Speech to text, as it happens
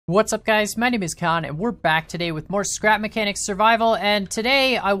What's up guys, my name is Khan and we're back today with more Scrap Mechanics Survival, and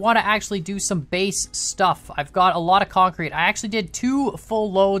today I want to actually do some base stuff. I've got a lot of concrete. I actually did 2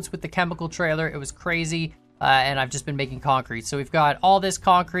 full loads with the chemical trailer. It was crazy, and I've just been making concrete. So we've got all this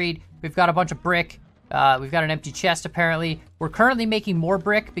concrete, we've got a bunch of brick, we've got an empty chest apparently. We're currently making more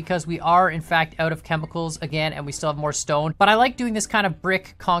brick because we are in fact out of chemicals again and we still have more stone. But I like doing this kind of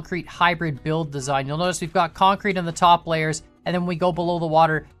brick concrete hybrid build design. You'll notice we've got concrete on the top layers, and then when we go below the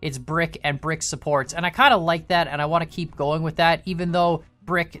water, it's brick and brick supports. And I kind of like that, and I want to keep going with that, even though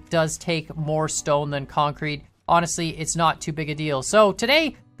brick does take more stone than concrete. Honestly, it's not too big a deal. So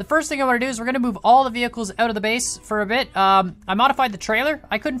today, the first thing I want to do is we're going to move all the vehicles out of the base for a bit. I modified the trailer.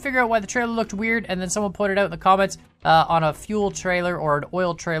 I couldn't figure out why the trailer looked weird, and then someone pointed out in the comments on a fuel trailer or an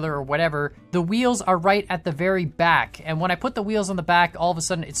oil trailer or whatever, the wheels are right at the very back. And when I put the wheels on the back, all of a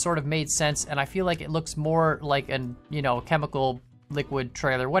sudden it sort of made sense, and I feel like it looks more like an, you know, chemical liquid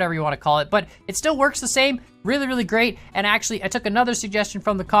trailer, whatever you want to call it, but it still works the same. Really great. And actually I took another suggestion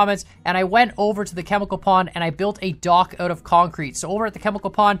from the comments and I went over to the chemical pond and I built a dock out of concrete. So over at the chemical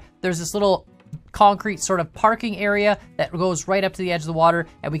pond, there's this little concrete sort of parking area that goes right up to the edge of the water,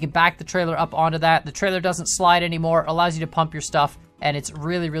 and we can back the trailer up onto that. The trailer doesn't slide anymore, allows you to pump your stuff, and it's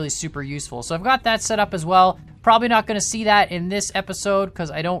really super useful. So I've got that set up as well. Probably not going to see that in this episode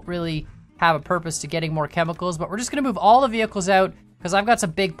because I don't really have a purpose to getting more chemicals, but we're just going to move all the vehicles out because I've got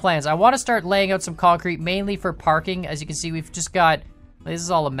some big plans. I want to start laying out some concrete mainly for parking. As you can see, we've just got, this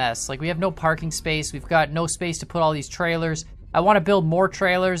is all a mess. Like, we have no parking space. We've got no space to put all these trailers. I want to build more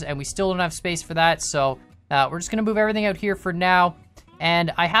trailers and we still don't have space for that. So we're just going to move everything out here for now.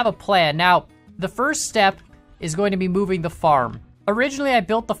 And I have a plan. Now, the first step is going to be moving the farm. Originally, I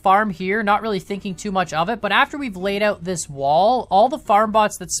built the farm here, not really thinking too much of it, but after we've laid out this wall, all the farm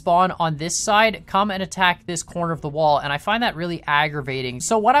bots that spawn on this side come and attack this corner of the wall, and I find that really aggravating.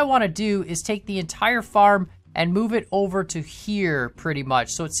 So what I want to do is take the entire farm and move it over to here, pretty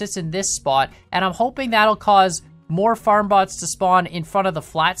much, so it sits in this spot, and I'm hoping that'll cause more farm bots to spawn in front of the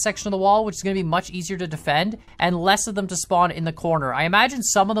flat section of the wall, which is going to be much easier to defend, and less of them to spawn in the corner. I imagine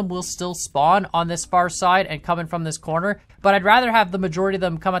some of them will still spawn on this far side and come in from this corner, but I'd rather have the majority of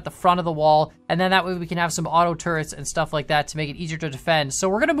them come at the front of the wall, and then that way we can have some auto turrets and stuff like that to make it easier to defend. So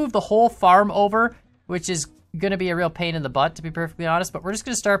we're going to move the whole farm over, which is going to be a real pain in the butt, to be perfectly honest, but we're just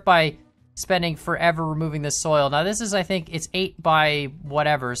going to start by spending forever removing this soil. Now this is, I think, it's 8 by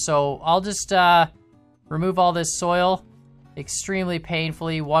whatever, so I'll just remove all this soil extremely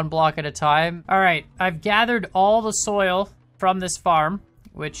painfully, 1 block at a time. All right, I've gathered all the soil from this farm,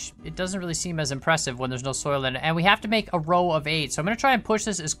 which it doesn't really seem as impressive when there's no soil in it. And we have to make a row of 8. So I'm gonna try and push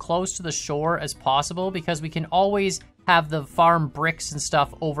this as close to the shore as possible because we can always have the farm bricks and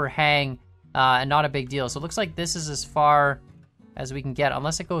stuff overhang and not a big deal. So it looks like this is as far as we can get,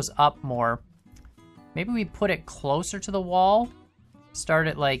 unless it goes up more. Maybe we put it closer to the wall, start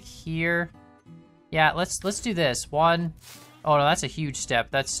it like here. Yeah, let's do this. 1. Oh no, that's a huge step.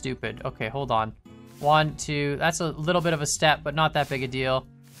 That's stupid. Okay, hold on. 1, 2. That's a little bit of a step, but not that big a deal.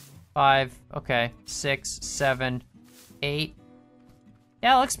 5. Okay. 6, 7, 8.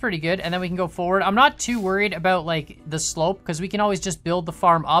 Yeah, it looks pretty good. And then we can go forward. I'm not too worried about like the slope because we can always just build the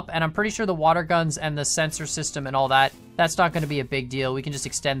farm up. And I'm pretty sure the water guns and the sensor system and all that, that's not going to be a big deal. We can just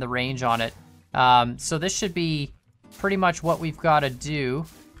extend the range on it. So this should be pretty much what we've got to do.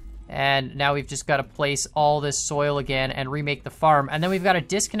 And now we've just got to place all this soil again and remake the farm. And then we've got to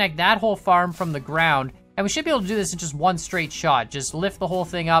disconnect that whole farm from the ground. And we should be able to do this in just 1 straight shot. Just lift the whole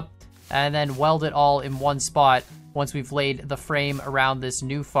thing up and then weld it all in 1 spot once we've laid the frame around this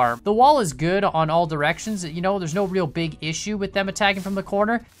new farm. The wall is good on all directions. You know, there's no real big issue with them attacking from the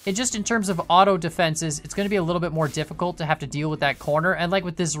corner. It just, in terms of auto defenses, it's going to be a little bit more difficult to have to deal with that corner. And like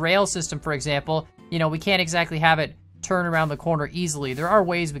with this rail system, for example, you know, we can't exactly have it turn around the corner easily. There are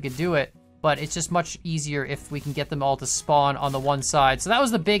ways we could do it, but it's just much easier if we can get them all to spawn on the one side. So that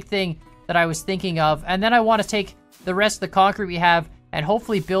was the big thing that I was thinking of. And then I want to take the rest of the concrete we have and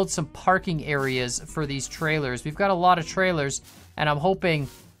hopefully build some parking areas for these trailers. We've got a lot of trailers, and I'm hoping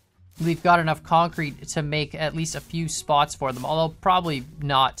we've got enough concrete to make at least a few spots for them. Although probably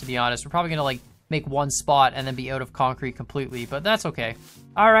not, to be honest. We're probably gonna like make 1 spot and then be out of concrete completely, but that's okay.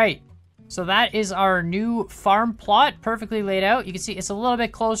 All right. So that is our new farm plot, perfectly laid out. You can see it's a little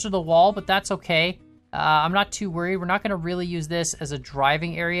bit closer to the wall, but that's okay. I'm not too worried. We're not going to really use this as a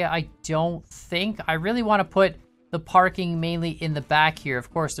driving area, I don't think. I really want to put the parking mainly in the back here.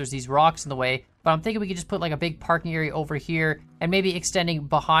 Of course, there's these rocks in the way, but I'm thinking we could just put like a big parking area over here and maybe extending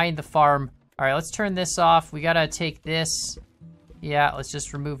behind the farm. All right, let's turn this off. We got to take this. Yeah, let's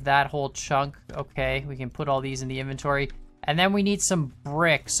just remove that whole chunk. Okay, we can put all these in the inventory. And then we need some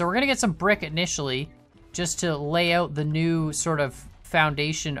brick. So we're going to get some brick initially just to lay out the new sort of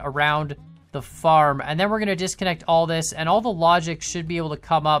foundation around the farm. And then we're going to disconnect all this, and all the logic should be able to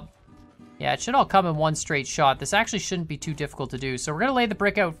come up. Yeah, it should all come in one straight shot. This actually shouldn't be too difficult to do. So we're going to lay the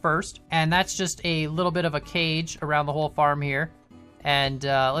brick out first. And that's just a little bit of a cage around the whole farm here. And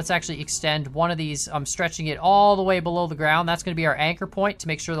let's actually extend one of these. I'm stretching it all the way below the ground. That's going to be our anchor point to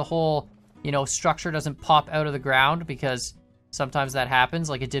make sure the whole, you know, structure doesn't pop out of the ground, because sometimes that happens,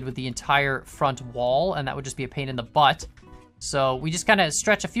 like it did with the entire front wall, and that would just be a pain in the butt. So we just kind of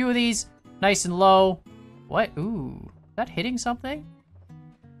stretch a few of these nice and low. What? Ooh, is that hitting something?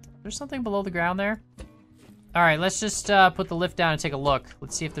 There's something below the ground there. All right, let's just put the lift down and take a look.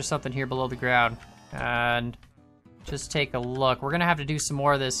 Let's see if there's something here below the ground. And just take a look. We're gonna have to do some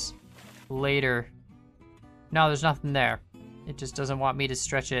more of this later. No, there's nothing there. It just doesn't want me to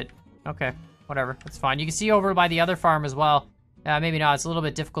stretch it. Okay, whatever, that's fine. You can see over by the other farm as well. Maybe not, it's a little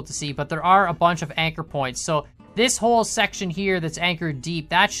bit difficult to see, but there are a bunch of anchor points. So this whole section here that's anchored deep,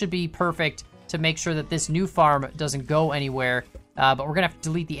 that should be perfect to make sure that this new farm doesn't go anywhere. But we're gonna have to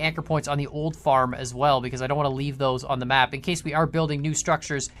delete the anchor points on the old farm as well, because I don't want to leave those on the map in case we are building new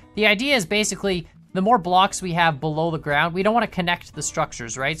structures. The idea is basically, the more blocks we have below the ground, we don't want to connect the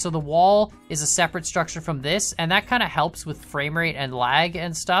structures, right? So the wall is a separate structure from this, and that kind of helps with frame rate and lag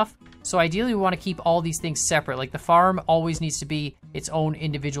and stuff. So ideally, we want to keep all these things separate. Like the farm always needs to be its own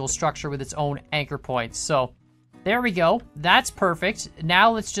individual structure with its own anchor points. So there we go. That's perfect.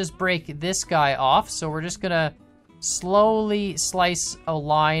 Now let's just break this guy off. So we're just gonna slowly slice a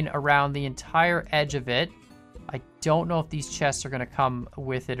line around the entire edge of it. I don't know if these chests are going to come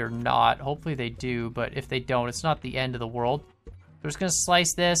with it or not. Hopefully they do, but if they don't, it's not the end of the world. We're just going to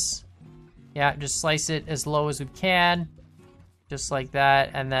slice this. Yeah, just slice it as low as we can. Just like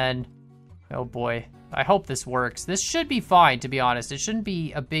that, and then... Oh boy. I hope this works. This should be fine, to be honest. It shouldn't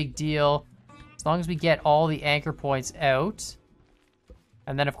be a big deal, as long as we get all the anchor points out.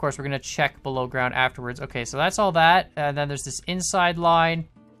 And then, of course, we're going to check below ground afterwards. Okay, so that's all that. And then there's this inside line.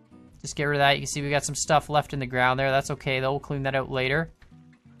 Just get rid of that. You can see we got some stuff left in the ground there. That's okay, though. We'll clean that out later.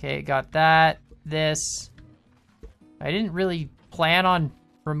 Okay, got that. This. I didn't really plan on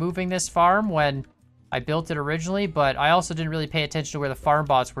removing this farm when I built it originally, but I also didn't really pay attention to where the farm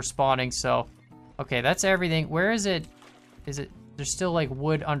bots were spawning, so... Okay, that's everything. Where is it? Is it... There's still, like,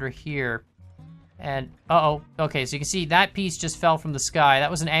 wood under here. And... Uh-oh. Okay, so you can see that piece just fell from the sky.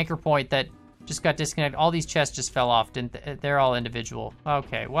 That was an anchor point that just got disconnected. All these chests just fell off, didn't they? They're all individual.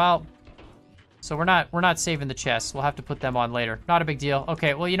 Okay, well... So we're not saving the chests. We'll have to put them on later. Not a big deal.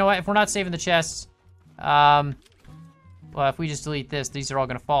 Okay, well, you know what? If we're not saving the chests... Well, if we just delete this, these are all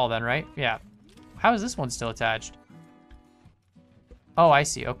gonna fall then, right? Yeah. How is this one still attached? Oh, I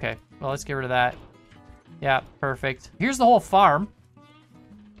see. Okay. Well, let's get rid of that. Yeah, perfect. Here's the whole farm.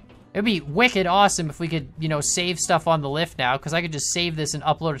 It'd be wicked awesome if we could, you know, save stuff on the lift now, because I could just save this and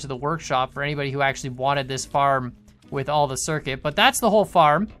upload it to the workshop for anybody who actually wanted this farm with all the circuit. But that's the whole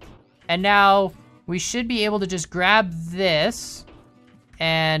farm. And now we should be able to just grab this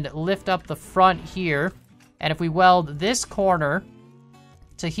and lift up the front here. And if we weld this corner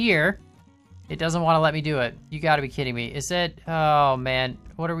to here, it doesn't want to let me do it. You gotta be kidding me. Is it? Oh, man.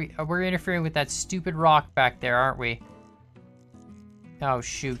 What are we? We're interfering with that stupid rock back there, aren't we? Oh,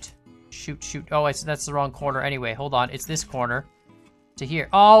 shoot. Shoot, shoot. Oh, that's the wrong corner anyway. Hold on. It's this corner to here.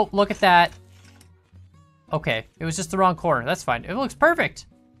 Oh, look at that. Okay. It was just the wrong corner. That's fine. It looks perfect.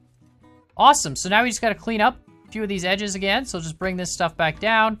 Awesome. So now we just got to clean up a few of these edges again. So just bring this stuff back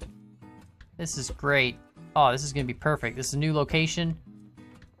down. This is great. Oh, this is going to be perfect. This is a new location.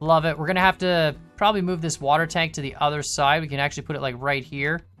 Love it. We're going to have to probably move this water tank to the other side. We can actually put it like right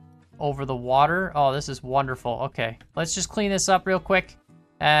here over the water. Oh, this is wonderful. Okay. Let's just clean this up real quick.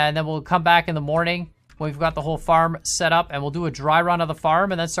 And then we'll come back in the morning when we've got the whole farm set up. And we'll do a dry run of the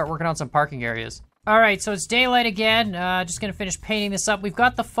farm and then start working on some parking areas. All right, so it's daylight again. Just going to finish painting this up. We've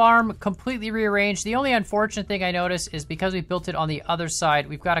got the farm completely rearranged. The only unfortunate thing I noticed is because we built it on the other side,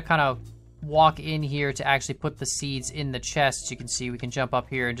 we've got to kind of walk in here to actually put the seeds in the chests. You can see we can jump up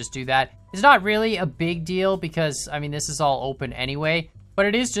here and just do that. It's not really a big deal because, I mean, this is all open anyway. But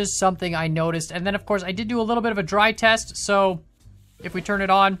it is just something I noticed. And then, of course, I did do a little bit of a dry test. So if we turn it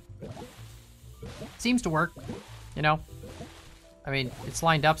on, it seems to work, you know. I mean, it's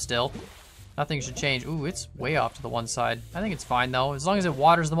lined up still. Nothing should change. Ooh, it's way off to the one side. I think it's fine, though. As long as it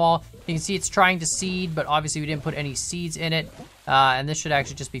waters them all. You can see it's trying to seed, but obviously we didn't put any seeds in it. And this should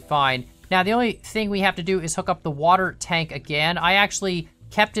actually just be fine. Now, the only thing we have to do is hook up the water tank again. I actually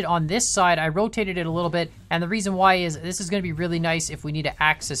kept it on this side. I rotated it a little bit. And the reason why is this is going to be really nice if we need to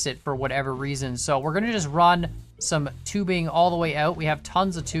access it for whatever reason. So we're going to just run some tubing all the way out. We have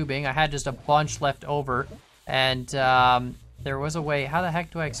tons of tubing. I had just a bunch left over. And there was a way. How the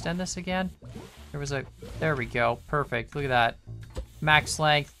heck do I extend this again? There we go. Perfect. Look at that. Max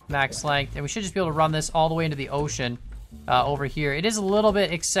length. And we should just be able to run this all the way into the ocean over here. It is a little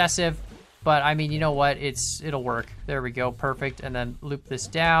bit excessive, but I mean, you know what? It'll work. There we go. Perfect. And then loop this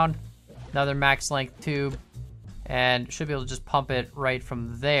down. Another max length tube. And should be able to just pump it right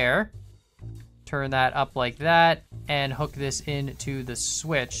from there. Turn that up like that. And hook this into the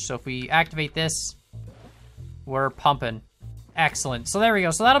switch. So if we activate this, we're pumping. Excellent. So there we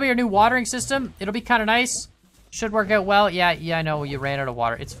go. So that'll be our new watering system. It'll be kind of nice. Should work out well. Yeah, I know you ran out of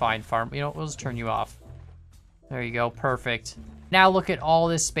water. It's fine, farm. You know, we'll just turn you off. There you go. Perfect. Now look at all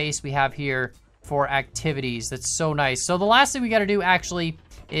this space we have here for activities. That's so nice. So the last thing we got to do actually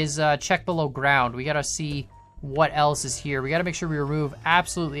is check below ground. We got to see what else is here. We got to make sure we remove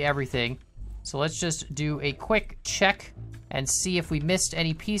absolutely everything. So let's just do a quick check and see if we missed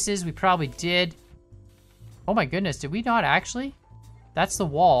any pieces. We probably did. Oh my goodness, did we not actually? That's the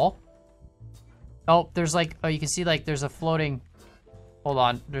wall. Oh, there's like, oh, you can see like there's a floating, hold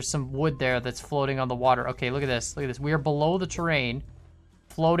on. There's some wood there that's floating on the water. Okay, look at this, look at this. We are below the terrain,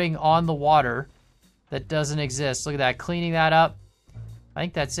 floating on the water that doesn't exist. Look at that, cleaning that up. I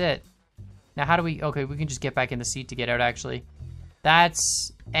think that's it. Now how do we, okay, we can just get back in the seat to get out actually.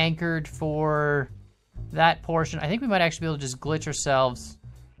 That's anchored for that portion. I think we might actually be able to just glitch ourselves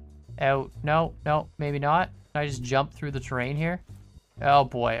out. No, maybe not. Can I just jump through the terrain here? Oh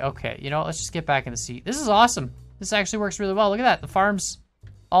boy, okay. You know, let's just get back in the seat. This is awesome. This actually works really well. Look at that, the farm's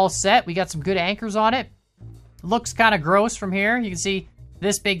all set. We got some good anchors on it. Looks kind of gross from here. You can see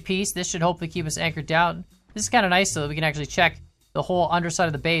this big piece. This should hopefully keep us anchored down. This is kind of nice so that we can actually check the whole underside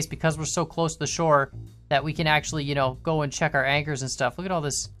of the base because we're so close to the shore that we can actually, you know, go and check our anchors and stuff. Look at all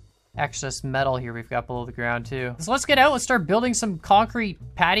this excess metal here we've got below the ground too. So let's get out. Let's start building some concrete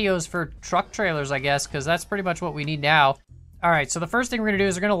patios for truck trailers, I guess, because that's pretty much what we need now. All right, so the first thing we're gonna do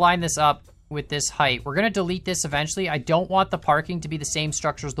is we're gonna line this up with this height. We're gonna delete this eventually. I don't want the parking to be the same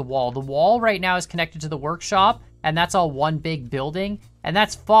structure as the wall. The wall right now is connected to the workshop, and that's all one big building, and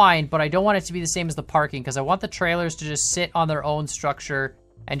that's fine, but I don't want it to be the same as the parking because I want the trailers to just sit on their own structure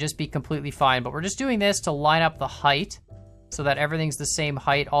and just be completely fine. But we're just doing this to line up the height so that everything's the same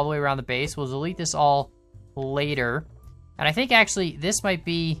height all the way around the base. We'll delete this all later. And I think actually this might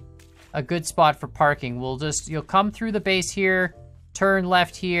be a good spot for parking. You'll come through the base here, turn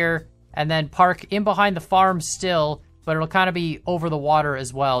left here, and then park in behind the farm still, but it'll kind of be over the water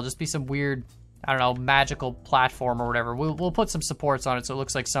as well. Just be some weird, I don't know, magical platform or whatever. We'll put some supports on it so it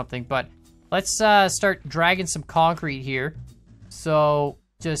looks like something, but let's start dragging some concrete here. So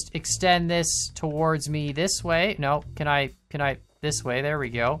just extend this towards me this way. No, can I, this way, there we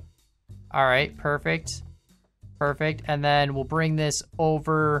go. All right, perfect. Perfect, and then we'll bring this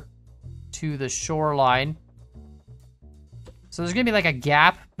over to the shoreline. So there's gonna be like a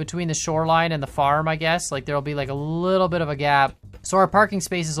gap between the shoreline and the farm, I guess. Like there'll be like a little bit of a gap. So our parking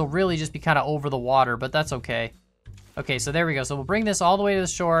spaces will really just be kind of over the water, but that's okay. Okay, so there we go. So we'll bring this all the way to the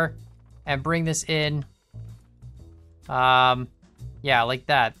shore and bring this in. Yeah, like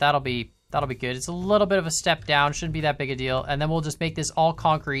that. That'll be good. It's a little bit of a step down, shouldn't be that big a deal. And then we'll just make this all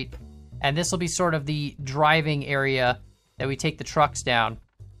concrete, and this will be sort of the driving area that we take the trucks down.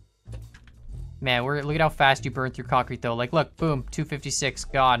 Man, look at how fast you burn through concrete though. Like, look, boom, 256,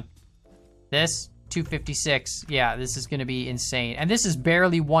 gone. This, 256. Yeah, this is gonna be insane. And this is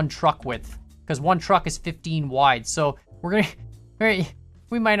barely one truck width, because one truck is 15 wide. So we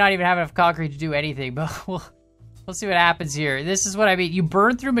might not even have enough concrete to do anything, but we'll see what happens here. This is what I mean. You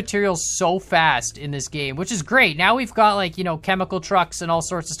burn through materials so fast in this game, which is great. Now we've got like, you know, chemical trucks and all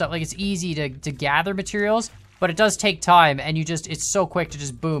sorts of stuff. Like it's easy to gather materials, but it does take time, and it's so quick to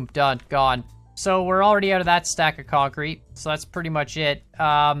just boom, done, gone. So we're already out of that stack of concrete, so that's pretty much it.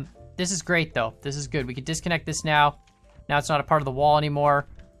 This is great though. This is good. We can disconnect this now. Now it's not a part of the wall anymore.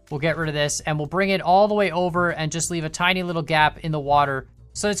 We'll get rid of this, and we'll bring it all the way over and just leave a tiny little gap in the water.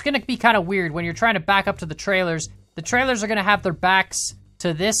 So it's gonna be kind of weird when you're trying to back up to the trailers. The trailers are gonna have their backs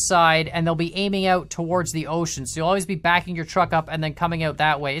to this side, and they'll be aiming out towards the ocean. So you'll always be backing your truck up and then coming out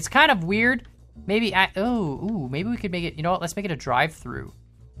that way. It's kind of weird. Maybe, maybe we could make it, you know what? Let's make it a drive-through.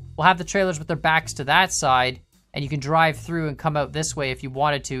 We'll have the trailers with their backs to that side, and you can drive through and come out this way if you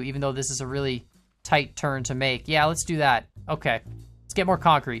wanted to, even though this is a really tight turn to make. Yeah, let's do that. Okay, let's get more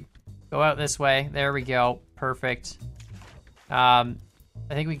concrete. Go out this way. There we go. Perfect. I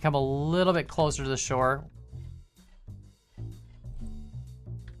think we can come a little bit closer to the shore.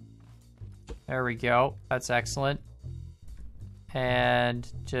 There we go. That's excellent. And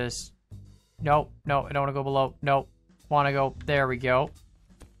just Nope. No, I don't want to go below. Nope. Want to go. There we go.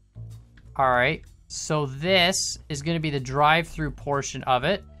 All right. So this is going to be the drive-through portion of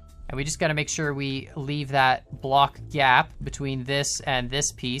it. And we just got to make sure we leave that block gap between this and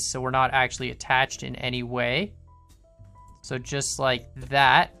this piece so we're not actually attached in any way. So just like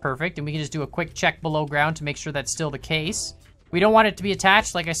that. Perfect. And we can just do a quick check below ground to make sure that's still the case. We don't want it to be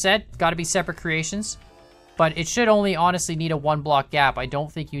attached, like I said. Got to be separate creations. But it should only honestly need a 1 block gap. I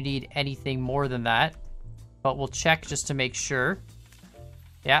don't think you need anything more than that. But we'll check just to make sure.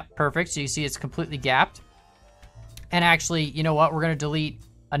 Yeah, perfect. So you see it's completely gapped. And actually, you know what? We're going to delete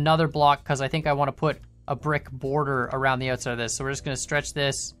another block because I think I want to put a brick border around the outside of this. So we're just going to stretch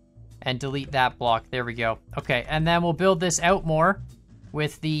this and delete that block. There we go. Okay, and then we'll build this out more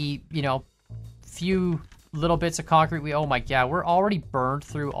with the, you know, few little bits of concrete. Oh my god, we're already burned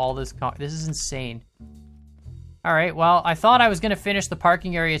through all this this is insane. All right, well, I thought I was going to finish the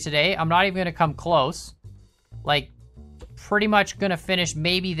parking area today. I'm not even going to come close. Like, pretty much going to finish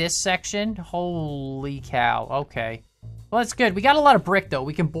maybe this section. Holy cow. Okay. Well, that's good. We got a lot of brick, though.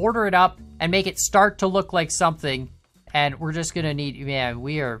 We can border it up and make it start to look like something. And we're just going to need... Man,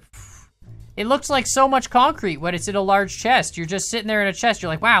 we are... It looks like so much concrete when it's in a large chest. You're just sitting there in a chest. You're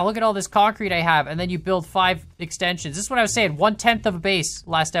like, wow, look at all this concrete I have. And then you build 5 extensions. This is what I was saying. 1/10 of a base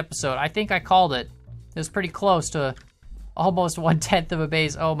last episode. I think I called it. It was pretty close to almost 1/10 of a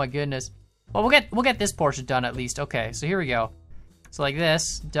base. Oh, my goodness. Well, we'll get this portion done at least. Okay, so here we go. So like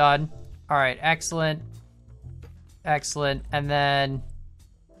this, done. All right, excellent. Excellent. And then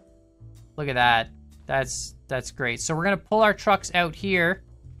look at that. That's great. So we're gonna pull our trucks out here,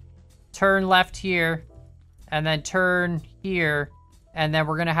 turn left here, and then turn here, and then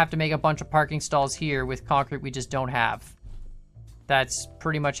we're gonna have to make a bunch of parking stalls here with concrete we just don't have. That's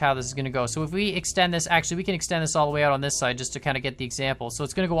pretty much how this is gonna go. So if we extend this, actually we can extend this all the way out on this side just to kind of get the example. So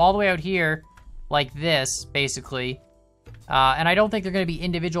it's gonna go all the way out here like this, basically. And I don't think they're gonna be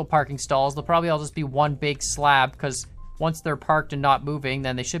individual parking stalls. They'll probably all just be one big slab because once they're parked and not moving,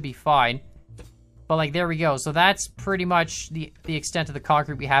 then they should be fine. But like, there we go. So that's pretty much the extent of the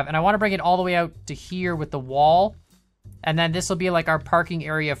concrete we have. And I want to bring it all the way out to here with the wall. And then this will be like our parking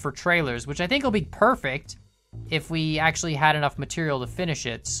area for trailers, which I think will be perfect if we actually had enough material to finish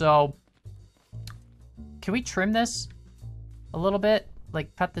it. So can we trim this a little bit?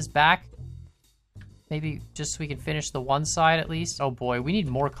 Like cut this back? Maybe just so we can finish the one side at least. Oh boy, we need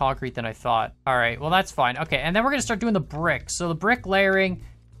more concrete than I thought. All right, well that's fine. Okay, and then we're gonna start doing the brick. So the brick layering,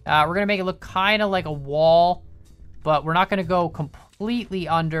 we're gonna make it look kind of like a wall, but we're not gonna go completely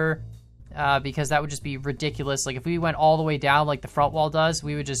under because that would just be ridiculous. Like if we went all the way down like the front wall does,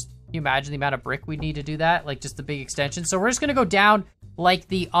 we would just, can you imagine the amount of brick we'd need to do that? Like just the big extension. So we're just gonna go down like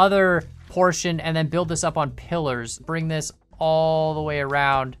the other portion and then build this up on pillars. Bring this all the way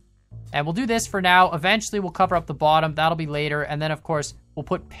around. And we'll do this for now. Eventually, we'll cover up the bottom. That'll be later. And then, of course, we'll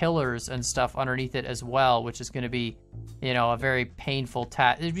put pillars and stuff underneath it as well, which is going to be, you know, a very painful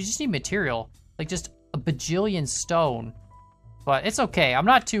task. We just need material. Like, just a bajillion stone. But it's okay. I'm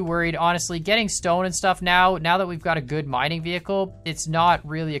not too worried, honestly. Getting stone and stuff now that we've got a good mining vehicle, it's not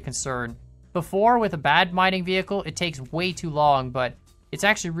really a concern. Before, with a bad mining vehicle, it takes way too long, but it's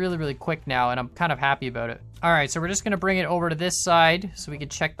actually really, really quick now, and I'm kind of happy about it. All right, so we're just gonna bring it over to this side so we can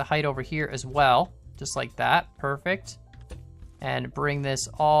check the height over here as well. Just like that, perfect. And bring this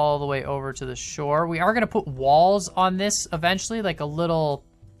all the way over to the shore. We are gonna put walls on this eventually, like a little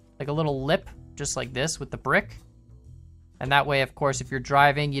lip, just like this with the brick. And that way, of course, if you're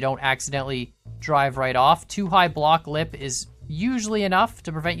driving, you don't accidentally drive right off. 2 high block lip is usually enough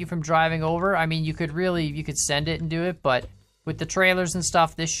to prevent you from driving over. I mean, you could send it and do it, but with the trailers and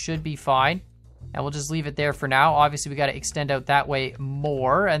stuff, this should be fine. And we'll just leave it there for now. Obviously, we got to extend out that way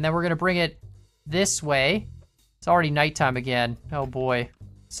more. And then we're going to bring it this way. It's already nighttime again. Oh, boy.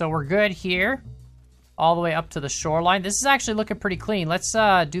 So we're good here. All the way up to the shoreline. This is actually looking pretty clean. Let's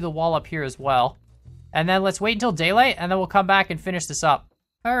do the wall up here as well. And then let's wait until daylight, and then we'll come back and finish this up.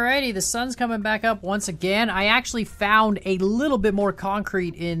 Alrighty, the sun's coming back up once again. I actually found a little bit more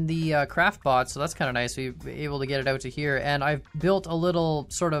concrete in the craft bot, so that's kind of nice. We were able to get it out to here, and I've built a little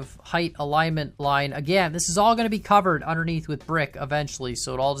sort of height alignment line. Again, this is all going to be covered underneath with brick eventually,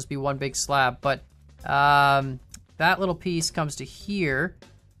 so it'll all just be one big slab. But that little piece comes to here,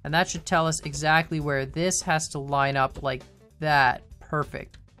 and that should tell us exactly where this has to line up like that.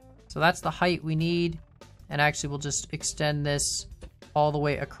 Perfect. So that's the height we need, and actually we'll just extend this all the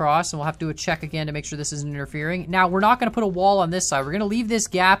way across, and we'll have to do a check again to make sure this isn't interfering. Now, we're not going to put a wall on this side. We're going to leave this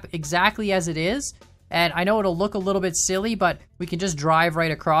gap exactly as it is, and I know it'll look a little bit silly, but we can just drive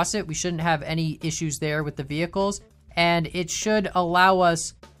right across it. We shouldn't have any issues there with the vehicles, and it should allow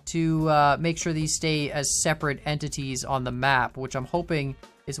us to make sure these stay as separate entities on the map, which I'm hoping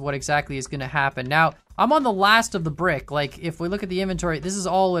is what exactly is going to happen. Now, I'm on the last of the brick. Like, if we look at the inventory, this is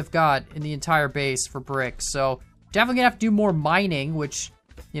all I've got in the entire base for bricks. So, definitely going to have to do more mining, which,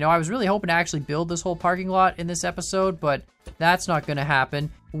 you know, I was really hoping to actually build this whole parking lot in this episode, but that's not going to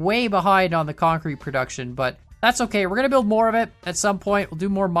happen. Way behind on the concrete production, but that's okay. We're going to build more of it at some point. We'll do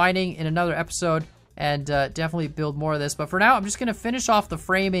more mining in another episode and definitely build more of this. But for now, I'm just going to finish off the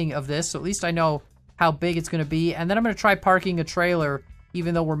framing of this, so at least I know how big it's going to be. And then I'm going to try parking a trailer,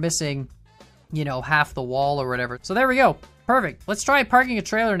 even though we're missing, you know, half the wall or whatever. So there we go. Perfect. Let's try parking a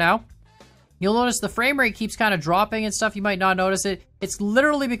trailer now. You'll notice the frame rate keeps kind of dropping and stuff. You might not notice it. It's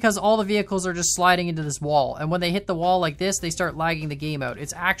literally because all the vehicles are just sliding into this wall. And when they hit the wall like this, they start lagging the game out.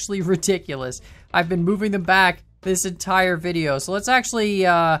 It's actually ridiculous. I've been moving them back this entire video. So let's actually,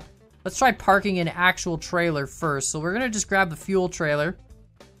 let's try parking an actual trailer first. So we're going to just grab the fuel trailer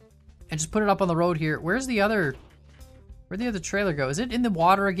and just put it up on the road here. Where'd the other trailer go? Is it in the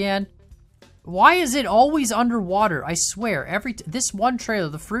water again? Why is it always underwater? I swear, this one trailer,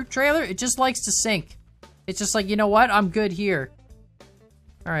 the fruit trailer, it just likes to sink. It's just like, you know what? I'm good here.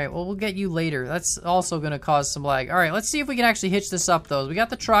 All right, well, we'll get you later. That's also going to cause some lag. All right, let's see if we can actually hitch this up, though. We got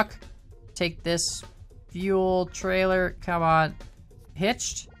the truck. Take this fuel trailer. Come on.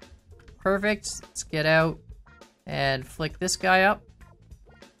 Hitched. Perfect. Let's get out and flick this guy up.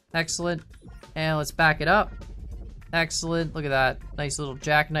 Excellent. And let's back it up. Excellent. Look at that. Nice little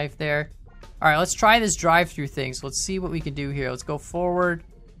jackknife there. All right, let's try this drive-through thing. So let's see what we can do here. Let's go forward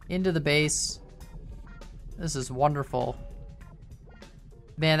into the base. This is wonderful.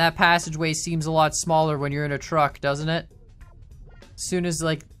 Man, that passageway seems a lot smaller when you're in a truck, doesn't it? As soon as,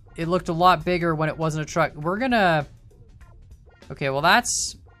 like, it looked a lot bigger when it wasn't a truck. We're gonna... Okay, well,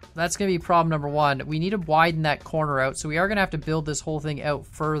 that's gonna be problem number one. We need to widen that corner out, so we are gonna have to build this whole thing out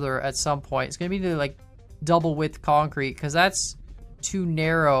further at some point. It's gonna be like double width concrete, because that's too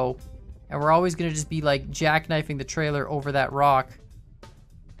narrow. And we're always going to just be, like, jackknifing the trailer over that rock.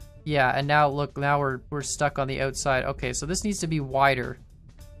 Yeah, and now, look, now we're stuck on the outside. Okay, so this needs to be wider.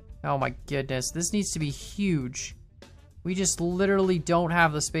 Oh, my goodness. This needs to be huge. We just literally don't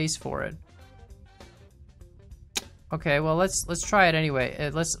have the space for it. Okay, well, let's try it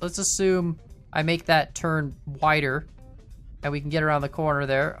anyway. Let's assume I make that turn wider. And we can get around the corner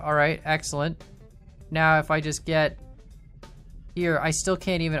there. All right, excellent. Now, if I just get... Here, I still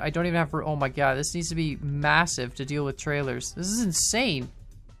can't even, I don't even have, oh my god, this needs to be massive to deal with trailers. This is insane.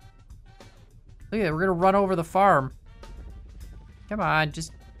 Look at that, we're gonna run over the farm. Come on,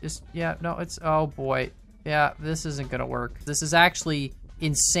 just, yeah, no, it's, oh boy. Yeah, this isn't gonna work. This is actually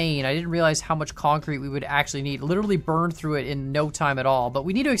insane. I didn't realize how much concrete we would actually need. Literally burn through it in no time at all. But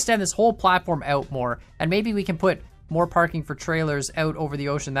we need to extend this whole platform out more. And maybe we can put more parking for trailers out over the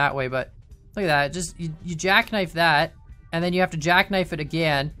ocean that way. But look at that, just, you jackknife that. And then you have to jackknife it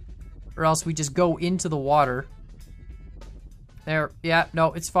again, or else we just go into the water. There, yeah,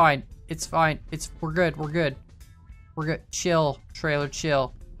 no, it's fine. It's fine. We're good, we're good. We're good. Chill, trailer,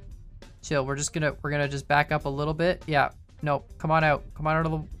 chill. Chill, we're gonna just back up a little bit. Yeah, no, come on out. Come on out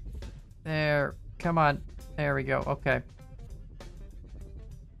of the, there, come on. There we go, okay.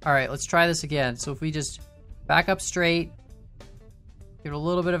 All right, let's try this again. So if we just back up straight, give it a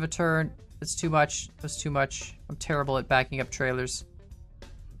little bit of a turn. That's too much. That's too much. I'm terrible at backing up trailers.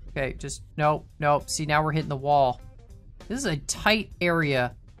 Okay, just, no. See, now we're hitting the wall. This is a tight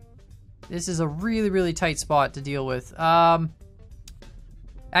area. This is a really, really tight spot to deal with. Actually,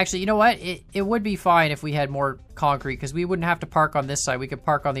 you know what? It would be fine if we had more concrete, because we wouldn't have to park on this side. We could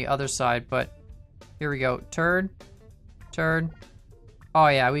park on the other side, but here we go. Turn. Turn. Oh,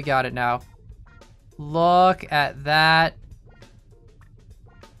 yeah, we got it now. Look at that.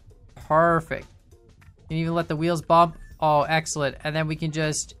 Perfect. You can even let the wheels bump. Oh, excellent. And then we can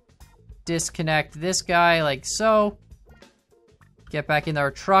just disconnect this guy like so. Get back in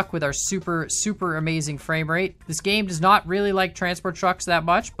our truck with our super, super amazing frame rate. This game does not really like transport trucks that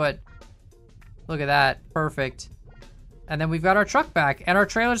much, but look at that. Perfect. And then we've got our truck back and our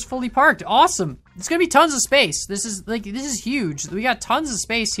trailer's fully parked. Awesome. It's gonna be tons of space. This is huge. We got tons of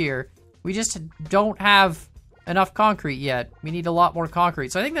space here. We just don't have enough concrete yet. We need a lot more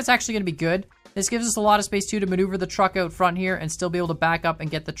concrete. So I think that's actually going to be good. This gives us a lot of space too to maneuver the truck out front here and still be able to back up and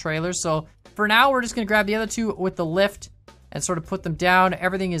get the trailers. So for now, we're just going to grab the other two with the lift and sort of put them down.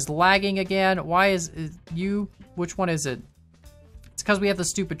 Everything is lagging again. Why is you? Which one is it? It's because we have the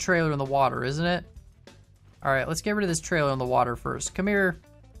stupid trailer in the water, isn't it? All right, let's get rid of this trailer in the water first. Come here.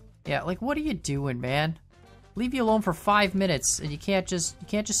 Yeah, like, what are you doing, man? leave you alone for 5 minutes, and you can't just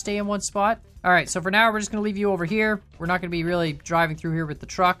stay in one spot. All right, so for now, we're just gonna leave you over here. We're not gonna be really driving through here with the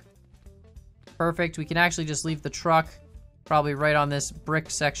truck. Perfect. We can actually just leave the truck probably right on this brick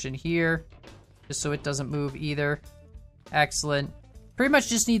section here, just so it doesn't move either. Excellent. Pretty much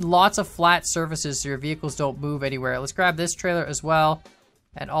just need lots of flat surfaces so your vehicles don't move anywhere. Let's grab this trailer as well,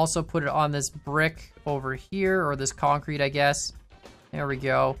 and also put it on this brick over here, or this concrete, I guess. There we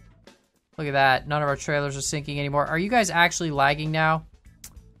go. Look at that. None of our trailers are sinking anymore. Are you guys actually lagging now?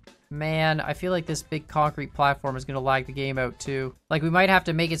 Man, I feel like this big concrete platform is going to lag the game out too. Like, we might have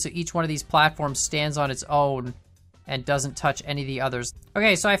to make it so each one of these platforms stands on its own and doesn't touch any of the others.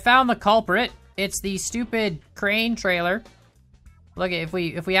 Okay, so I found the culprit. It's the stupid crane trailer. Look, if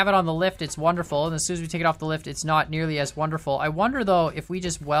we have it on the lift, it's wonderful. And as soon as we take it off the lift, it's not nearly as wonderful. I wonder, though, if we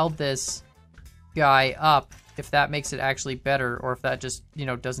just weld this guy up, if that makes it actually better, or if that just, you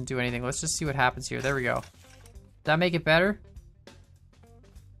know, doesn't do anything. Let's just see what happens here. There we go. Did that make it better?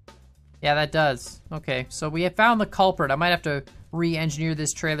 Yeah, that does. Okay, so we have found the culprit. I might have to re-engineer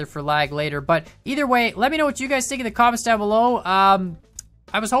this trailer for lag later. But either way, let me know what you guys think in the comments down below.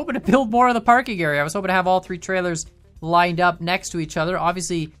 I was hoping to build more of the parking area. I was hoping to have all 3 trailers lined up next to each other.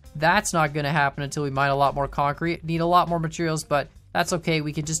 Obviously, that's not going to happen until we mine a lot more concrete. Need a lot more materials, but that's okay.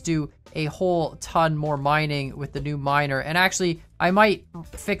 We can just do a whole ton more mining with the new miner. And actually, I might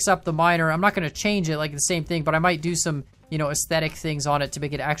fix up the miner. I'm not going to change it like the same thing, but I might do some, you know, aesthetic things on it to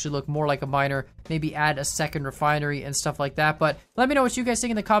make it actually look more like a miner. Maybe add a second refinery and stuff like that. But let me know what you guys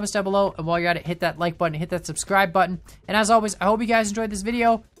think in the comments down below. And while you're at it, hit that like button, hit that subscribe button. And as always, I hope you guys enjoyed this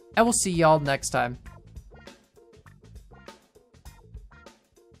video, and we'll see y'all next time.